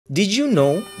Did you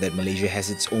know that Malaysia has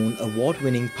its own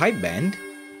award-winning pipe band?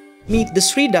 Meet the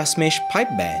Sri Dasmesh Pipe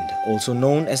Band, also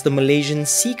known as the Malaysian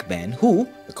Sikh band, who,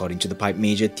 according to the pipe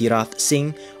major Tirath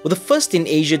Singh, were the first in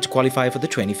Asia to qualify for the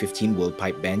 2015 World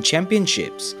Pipe Band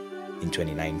Championships. In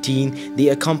 2019, they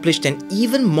accomplished an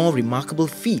even more remarkable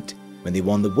feat when they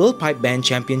won the World Pipe Band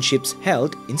Championships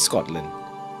held in Scotland.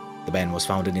 The band was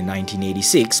founded in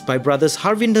 1986 by brothers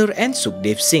Harvinder and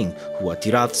Sukhdev Singh, who are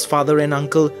Tirath's father and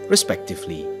uncle,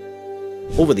 respectively.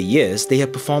 Over the years, they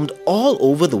have performed all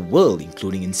over the world,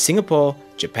 including in Singapore,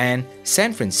 Japan,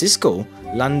 San Francisco,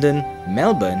 London,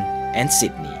 Melbourne, and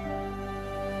Sydney.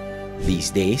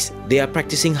 These days, they are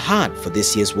practicing hard for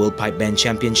this year's World Pipe Band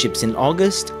Championships in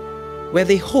August, where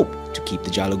they hope to keep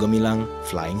the Jalo Gemilang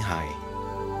flying high.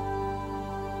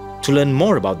 To learn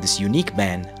more about this unique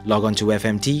band, log on to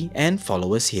FMT and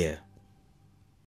follow us here.